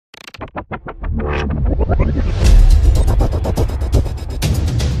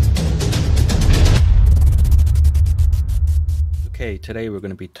today we're going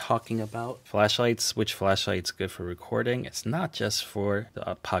to be talking about flashlights, which flashlight's good for recording. It's not just for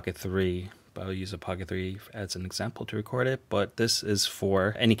the Pocket 3, but I'll use a Pocket 3 as an example to record it, but this is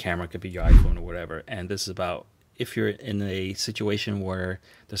for any camera, it could be your iPhone or whatever, and this is about if you're in a situation where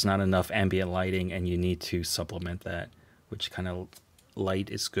there's not enough ambient lighting and you need to supplement that, which kind of light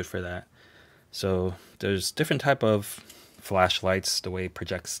is good for that. So there's different type of flashlights, the way it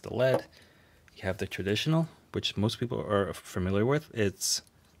projects the LED. You have the traditional, which most people are familiar with. It's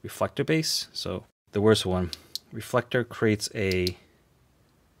reflector base. So the worst one, reflector creates a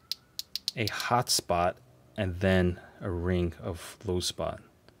hot spot and then a ring of low spot.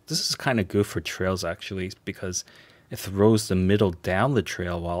 This is kind of good for trails actually, because it throws the middle down the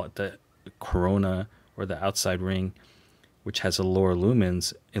trail while the corona or the outside ring, which has a lower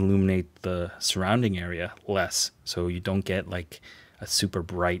lumens, illuminate the surrounding area less. So you don't get like a super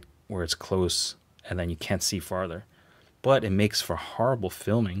bright where it's close and then you can't see farther. But it makes for horrible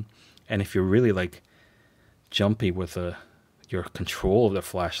filming, and if you're really like jumpy with your control of the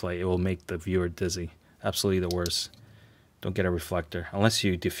flashlight, it will make the viewer dizzy. Absolutely the worst. Don't get a reflector unless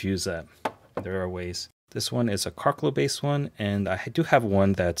you diffuse that. There are ways. This one is a Carclo based one, and I do have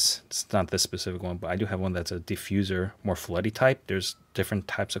one it's not this specific one, but I do have one that's a diffuser, more floody type. There's different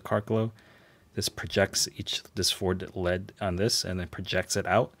types of Carclo. This projects this forward LED on this and then projects it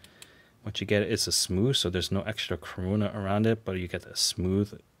out. What you get is a smooth, so there's no extra corona around it, but you get a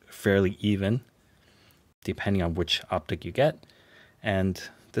smooth, fairly even, depending on which optic you get. And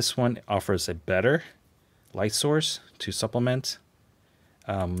this one offers a better light source to supplement.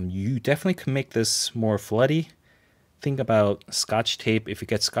 You definitely can make this more floody. Think about Scotch tape. If you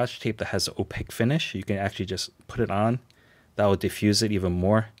get Scotch tape that has an opaque finish, you can actually just put it on. That will diffuse it even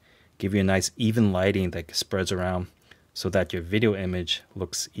more, give you a nice even lighting that spreads around so that your video image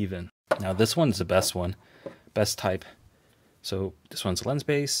looks even. Now this one's the best one, best type. So this one's lens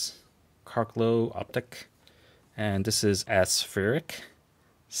base, Carclo Optic, and this is Aspheric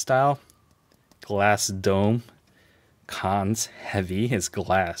style, glass dome. Cons, heavy is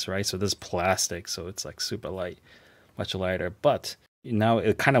glass, right? So this is plastic, so it's like super light, much lighter, but now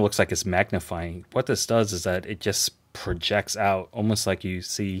it kind of looks like it's magnifying. What this does is that it just projects out, almost like you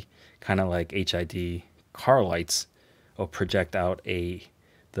see kind of like HID car lights will project out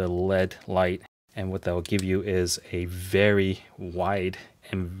the LED light, and what that will give you is a very wide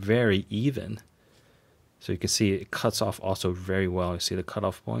and very even. So you can see it cuts off also very well. You see the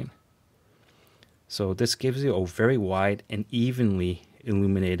cutoff point? So this gives you a very wide and evenly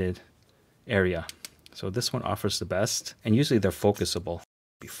illuminated area. So this one offers the best, and usually they're focusable.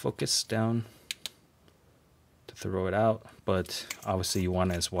 Be focused down to throw it out, but obviously you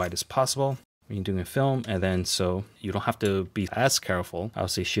want it as wide as possible when you're doing a film, and then so you don't have to be as careful.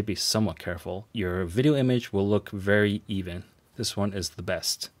 Obviously you should be somewhat careful. Your video image will look very even. This one is the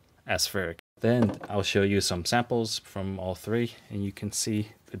best, Aspheric. Then I'll show you some samples from all three, and you can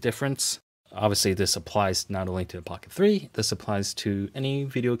see the difference. Obviously this applies not only to the Pocket 3, this applies to any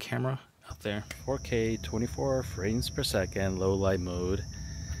video camera out there. 4K 24 frames per second, low light mode,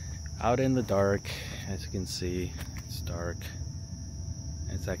 out in the dark. As you can see, it's dark.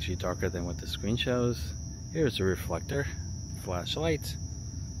 It's actually darker than what the screen shows. Here's a reflector, flashlight,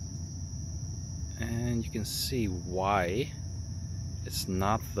 and you can see why it's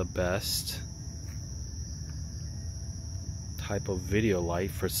not the best type of video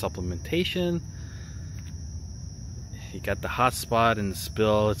light for supplementation. You got the hot spot and the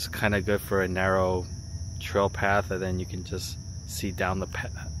spill. It's kind of good for a narrow trail path, and then you can just see down the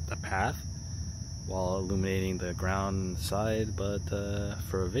path while illuminating the ground and the side. But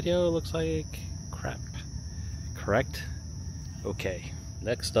for a video, it looks like crap. Correct? Okay.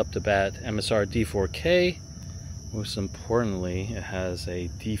 Next up to bat, Emisar D4K. Most importantly, it has a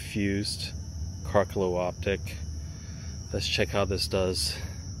diffused Carclo optic. Let's check how this does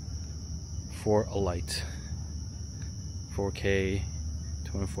for a light. 4K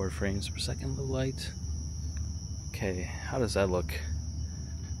 24 frames per second low light. Okay, how does that look?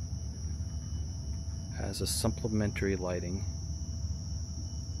 Has a supplementary lighting.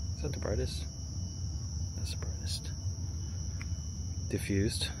 Is that the brightest? That's the brightest.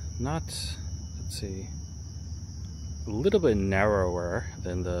 Diffused. Not, let's see, a little bit narrower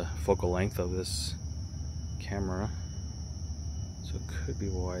than the focal length of this camera. So it could be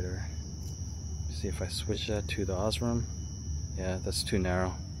wider. See if I switch that to the Osmo. Yeah, that's too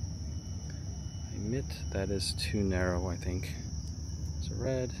narrow. I admit that is too narrow, I think. So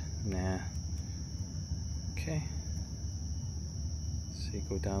red, nah. Okay. See,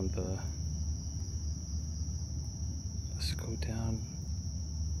 go down the. Let's go down.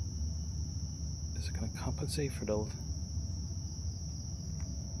 Is it going to compensate for the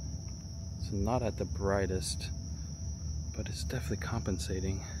It's not at the brightest, but it's definitely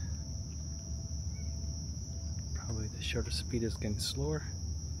compensating. Probably the shutter speed is getting slower.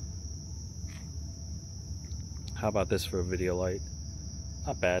 How about this for a video light?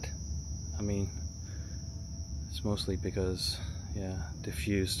 Not bad. I mean, it's mostly because, yeah,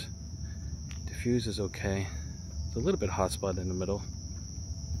 diffused. Diffused is okay. It's a little bit hot spot in the middle.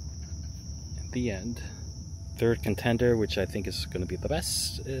 At the end. Third contender, which I think is going to be the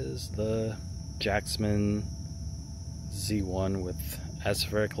best, is the Jaxman Z1 with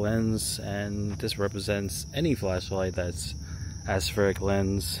aspheric lens, and this represents any flashlight that's aspheric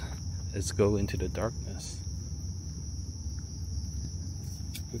lens. Let's go into the darkness.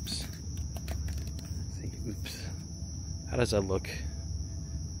 Oops. Oops. How does that look?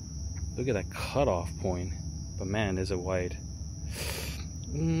 Look at that cutoff point. But man, is it wide.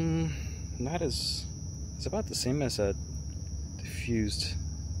 Not as... It's about the same as that diffused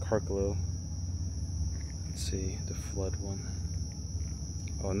Carclo. Let's see, the flood one.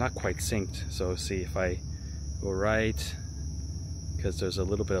 Oh, not quite synced. So see if I go right, because there's a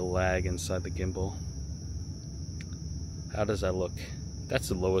little bit of lag inside the gimbal. How does that look? That's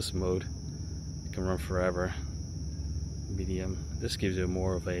the lowest mode. It can run forever. Medium. This gives you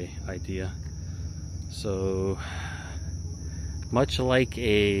more of a idea. So much like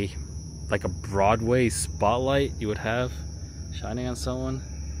a Broadway spotlight you would have shining on someone,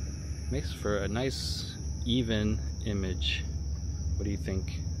 makes for a nice even image. What do you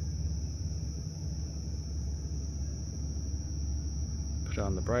think? Put it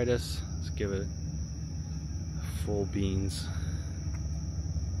on the brightest. Let's give it full beans.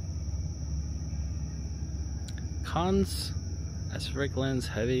 Cons: aspheric lens,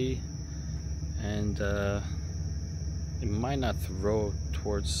 heavy, and it might not throw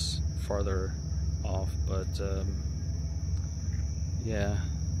towards farther off, but yeah,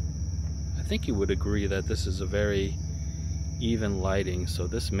 I think you would agree that this is a very even lighting, so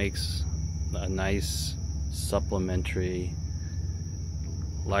this makes a nice supplementary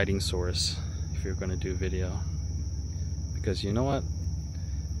lighting source if you're going to do video. Because you know what,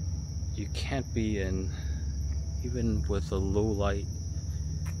 you can't be in, even with a low light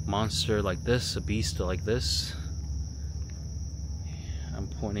monster like this, a beast like this I'm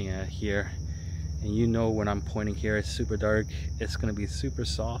pointing at here, and you know when I'm pointing here it's super dark, it's gonna be super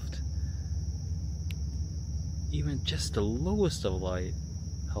soft. Even just the lowest of light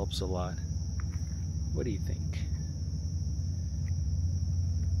helps a lot. What do you think?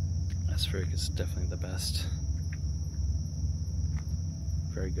 Aspheric is definitely the best.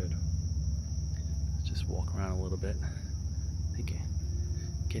 Very good. Let's just walk around a little bit. I think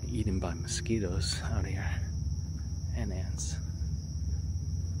I'm getting eaten by mosquitoes out here and ants.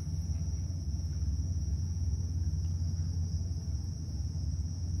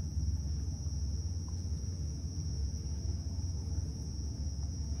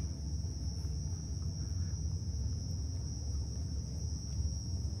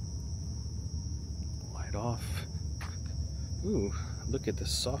 Off. Ooh, look at the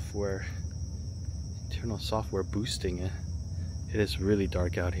software, internal software boosting it. It is really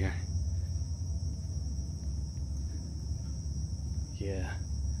dark out here. Yeah,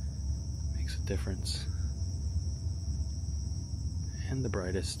 makes a difference. And the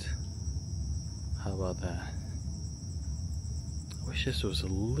brightest. How about that? I wish this was a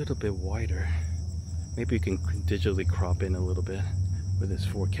little bit wider. Maybe you can digitally crop in a little bit with this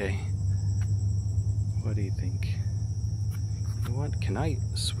 4K. What do you think? You know what? Can I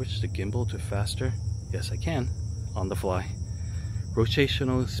switch the gimbal to faster? Yes, I can. On the fly.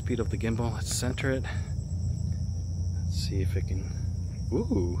 Rotational speed of the gimbal. Let's center it. Let's see if it can.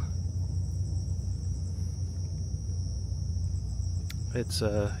 Ooh. It's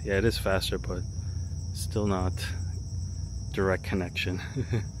yeah, it is faster, but still not direct connection.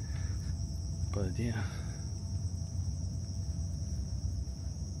 But yeah.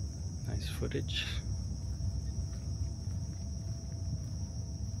 Nice footage.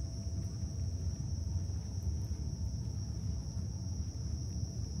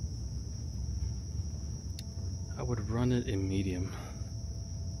 I would run it in medium.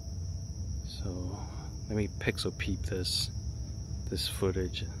 So let me pixel peep this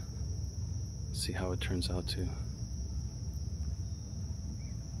footage. See how it turns out too.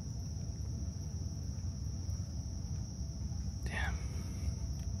 Damn.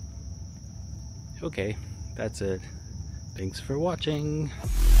 Okay, that's it. Thanks for watching.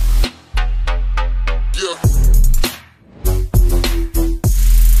 Yeah.